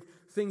can take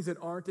things that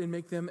aren't and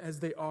make them as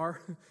they are.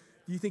 Do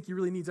you think he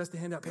really needs us to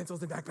hand out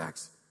pencils and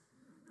backpacks?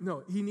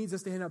 No, he needs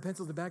us to hand out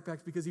pencils and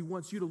backpacks because he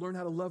wants you to learn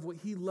how to love what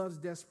he loves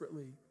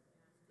desperately.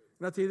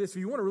 And I'll tell you this, if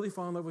you want to really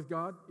fall in love with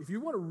God,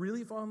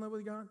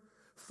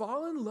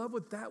 fall in love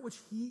with that which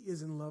he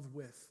is in love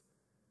with.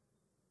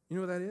 You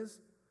know what that is?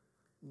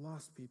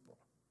 Lost people.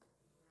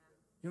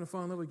 You want to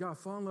fall in love with God?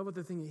 Fall in love with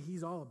the thing that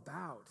he's all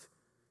about.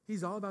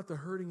 He's all about the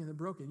hurting and the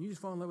broken. You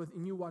just fall in love with,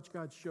 and you watch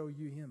God show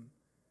you him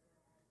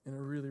in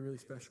a really, really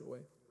special way.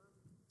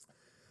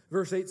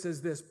 Verse 8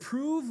 says this,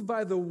 prove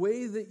by the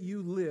way that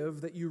you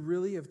live that you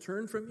really have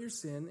turned from your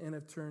sin and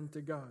have turned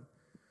to God.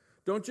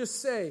 Don't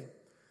just say,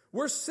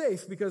 we're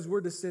safe because we're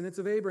descendants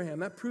of Abraham.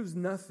 That proves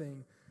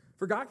nothing.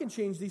 For God can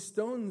change these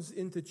stones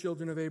into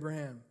children of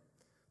Abraham.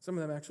 Some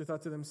of them actually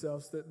thought to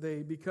themselves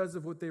that because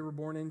of what they were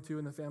born into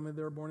and the family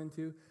they were born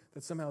into,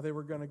 that somehow they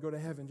were going to go to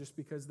heaven just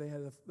because they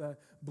had the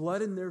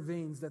blood in their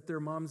veins that their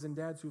moms and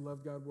dads who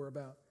loved God were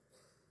about.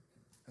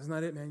 That's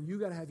not it, man. You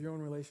got to have your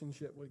own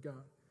relationship with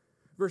God.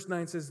 Verse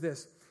 9 says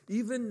this,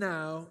 even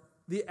now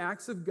the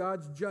axe of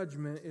God's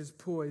judgment is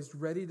poised,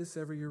 ready to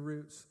sever your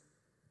roots.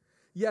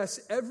 Yes,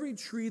 every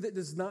tree that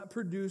does not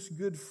produce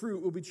good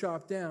fruit will be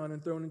chopped down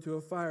and thrown into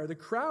a fire." The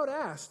crowd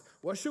asked,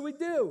 "What should we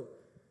do?"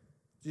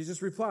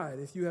 Jesus replied,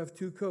 "If you have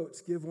 2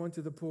 coats, give one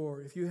to the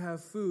poor. If you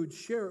have food,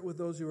 share it with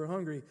those who are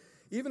hungry."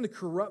 Even the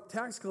corrupt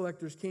tax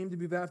collectors came to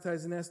be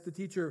baptized and asked the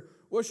teacher,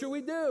 "What should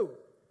we do?"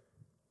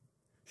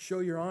 "Show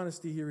your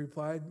honesty," he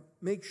replied.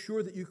 "Make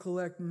sure that you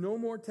collect no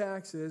more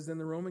taxes than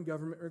the Roman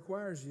government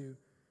requires you."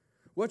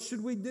 "What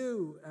should we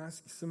do?"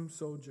 asked some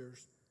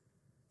soldiers.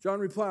 John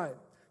replied,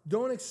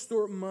 "Don't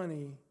extort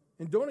money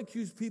and don't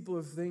accuse people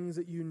of things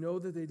that you know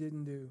that they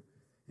didn't do,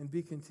 and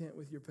be content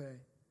with your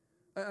pay."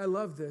 I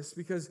love this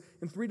because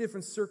in 3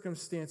 different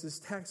circumstances,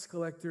 tax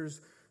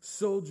collectors,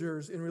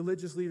 soldiers, and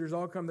religious leaders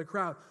all come, the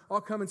crowd,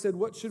 all come and said,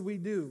 "What should we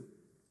do?"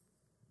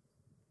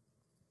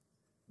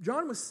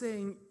 John was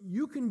saying,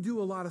 you can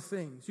do a lot of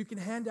things. You can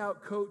hand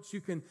out coats, you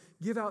can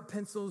give out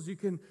pencils, you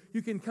can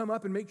come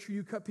up and make sure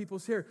you cut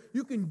people's hair.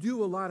 You can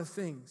do a lot of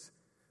things.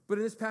 But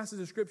in this passage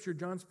of Scripture,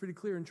 John's pretty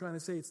clear in trying to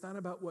say it's not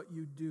about what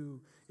you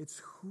do, it's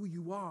who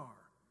you are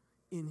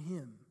in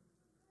Him.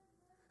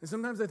 And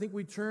sometimes I think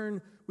we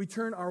turn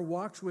our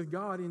walks with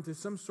God into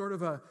some sort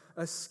of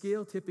a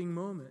scale-tipping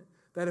moment.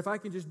 That if I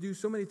can just do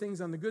so many things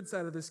on the good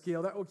side of the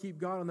scale, that will keep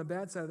God on the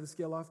bad side of the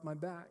scale off my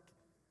back.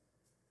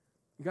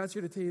 And God's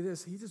here to tell you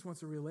this. He just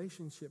wants a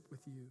relationship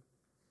with you.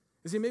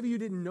 You see, maybe you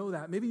didn't know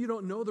that. Maybe you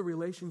don't know the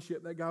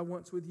relationship that God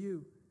wants with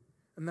you.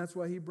 And that's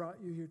why He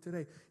brought you here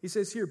today. He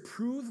says here,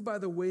 prove by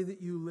the way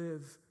that you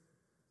live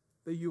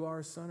that you are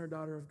a son or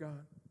daughter of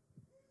God.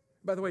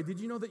 By the way, did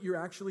you know that you're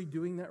actually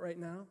doing that right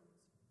now?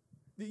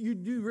 You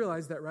do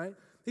realize that, right?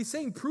 He's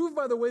saying, prove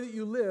by the way that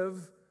you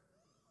live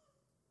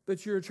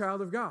that you're a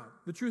child of God.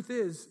 The truth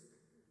is,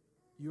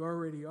 you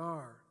already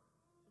are.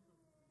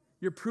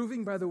 You're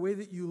proving by the way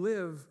that you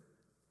live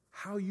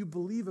how you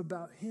believe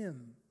about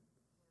Him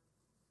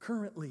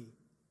currently.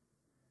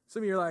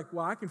 Some of you are like,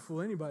 well, I can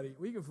fool anybody.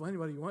 Well, you can fool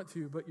anybody you want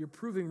to, but you're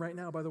proving right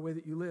now by the way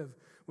that you live.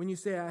 When you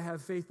say, I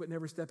have faith but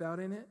never step out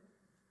in it.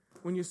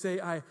 When you say,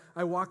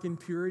 I walk in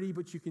purity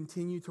but you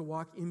continue to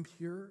walk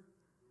impure.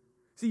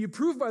 See, you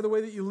prove by the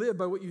way that you live,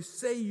 by what you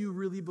say you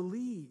really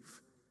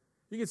believe.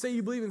 You can say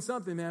you believe in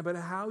something, man, but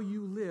how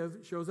you live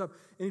shows up.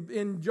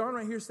 And John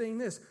right here is saying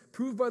this,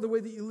 prove by the way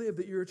that you live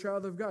that you're a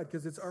child of God,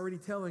 because it's already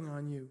telling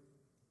on you.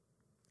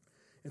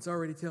 It's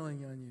already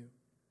telling on you.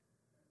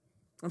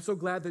 I'm so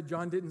glad that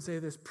John didn't say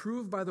this.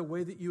 Prove by the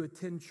way that you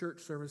attend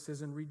church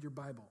services and read your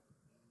Bible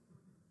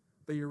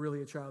that you're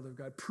really a child of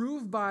God.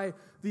 Prove by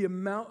the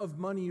amount of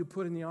money you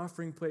put in the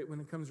offering plate when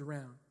it comes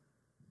around.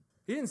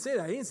 He didn't say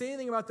that. He didn't say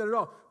anything about that at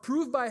all.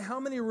 Prove by how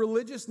many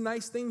religious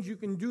nice things you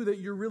can do that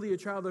you're really a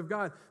child of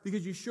God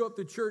because you show up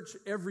to church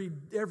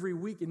every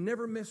week and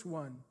never miss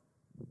one.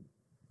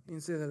 He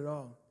didn't say that at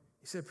all.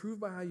 He said, prove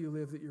by how you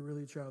live that you're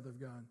really a child of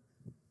God.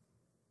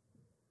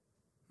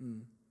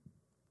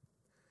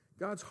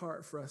 God's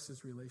heart for us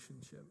is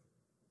relationship.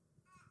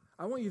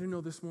 I want you to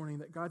know this morning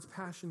that God's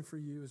passion for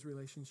you is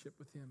relationship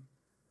with Him.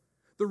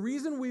 The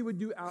reason we would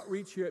do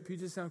outreach here at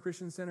Puget Sound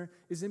Christian Center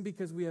isn't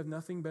because we have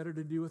nothing better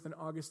to do with an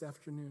August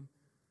afternoon.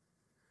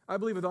 I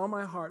believe with all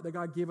my heart that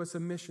God gave us a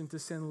mission to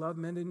send love,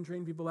 mended, and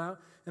train people out,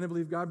 and I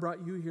believe God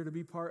brought you here to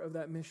be part of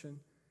that mission.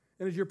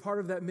 And as you're part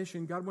of that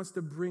mission, God wants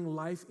to bring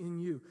life in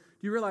you.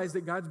 Do you realize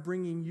that God's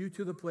bringing you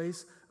to the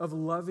place of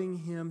loving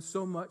Him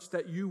so much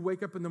that you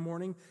wake up in the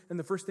morning and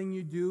the first thing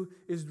you do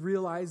is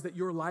realize that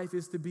your life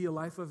is to be a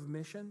life of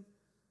mission?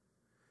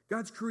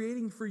 God's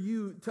creating for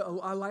you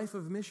a life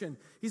of mission.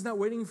 He's not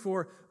waiting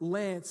for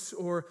Lance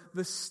or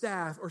the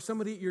staff or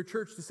somebody at your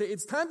church to say,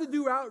 it's time to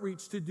do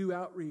outreach.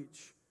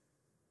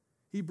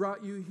 He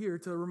brought you here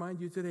to remind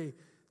you today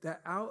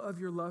that out of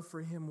your love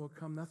for Him will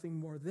come nothing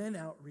more than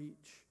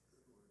outreach.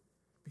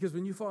 Because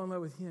when you fall in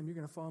love with Him, you're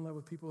going to fall in love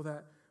with people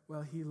that,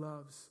 well, He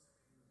loves.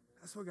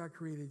 That's what God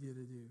created you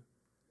to do.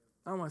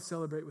 I want to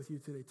celebrate with you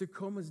today.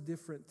 Tacoma's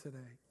different today.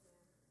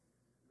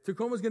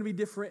 Tacoma's going to be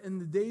different in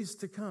the days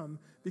to come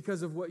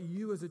because of what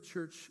you as a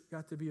church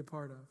got to be a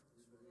part of.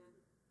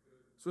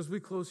 So as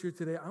we close here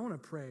today, I want to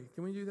pray.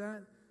 Can we do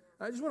that?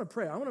 I just want to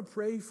pray. I want to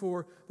pray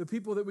for the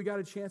people that we got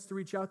a chance to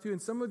reach out to.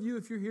 And some of you,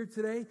 if you're here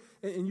today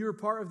and you're a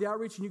part of the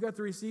outreach and you got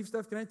to receive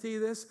stuff, can I tell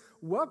you this?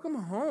 Welcome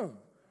home.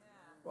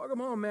 Welcome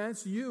home, man.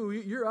 It's you.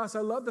 You're us.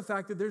 I love the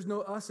fact that there's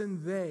no us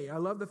and they. I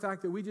love the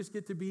fact that we just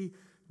get to be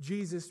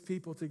Jesus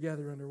people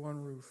together under one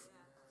roof.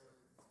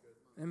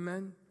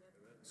 Amen?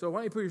 So why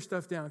don't you put your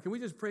stuff down? Can we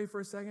just pray for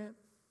a second?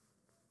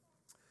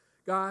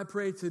 God, I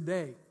pray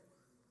today,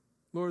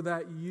 Lord,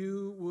 that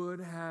you would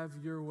have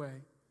your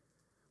way.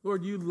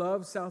 Lord, you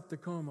love South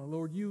Tacoma.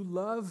 Lord, you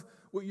love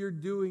what you're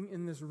doing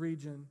in this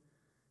region.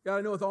 God,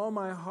 I know with all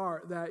my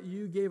heart that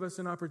you gave us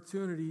an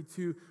opportunity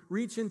to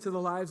reach into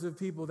the lives of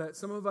people that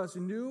some of us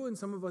knew and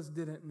some of us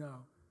didn't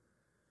know.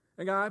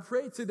 And God, I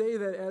pray today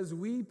that as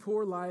we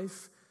pour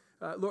life,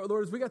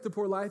 Lord, as we got to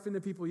pour life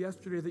into people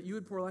yesterday, that you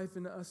would pour life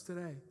into us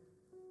today.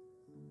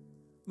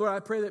 Lord,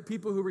 I pray that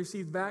people who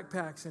received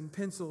backpacks and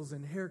pencils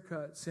and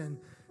haircuts and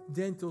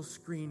dental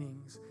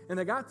screenings, and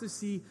I got to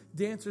see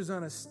dancers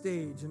on a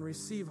stage and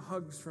receive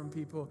hugs from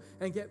people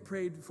and get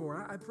prayed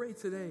for. I pray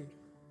today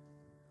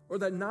Or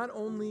that not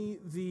only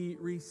the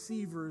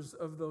receivers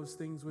of those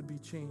things would be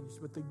changed,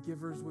 but the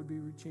givers would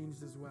be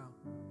changed as well.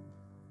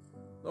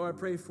 Lord, I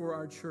pray for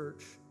our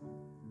church,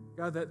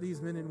 God, that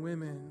these men and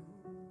women,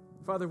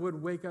 Father,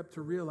 would wake up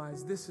to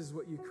realize this is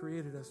what you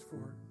created us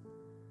for.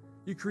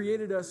 You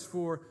created us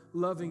for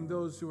loving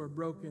those who are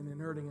broken and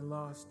hurting and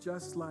lost,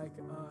 just like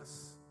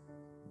us.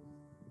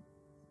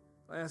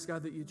 I ask,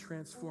 God, that you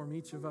transform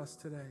each of us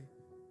today.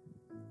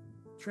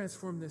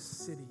 Transform this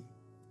city.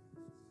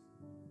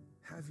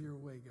 Have your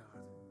way,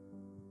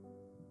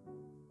 God.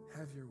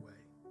 Have your way.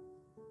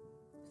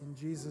 In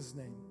Jesus'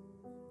 name,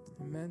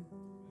 amen.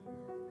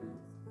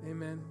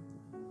 Amen.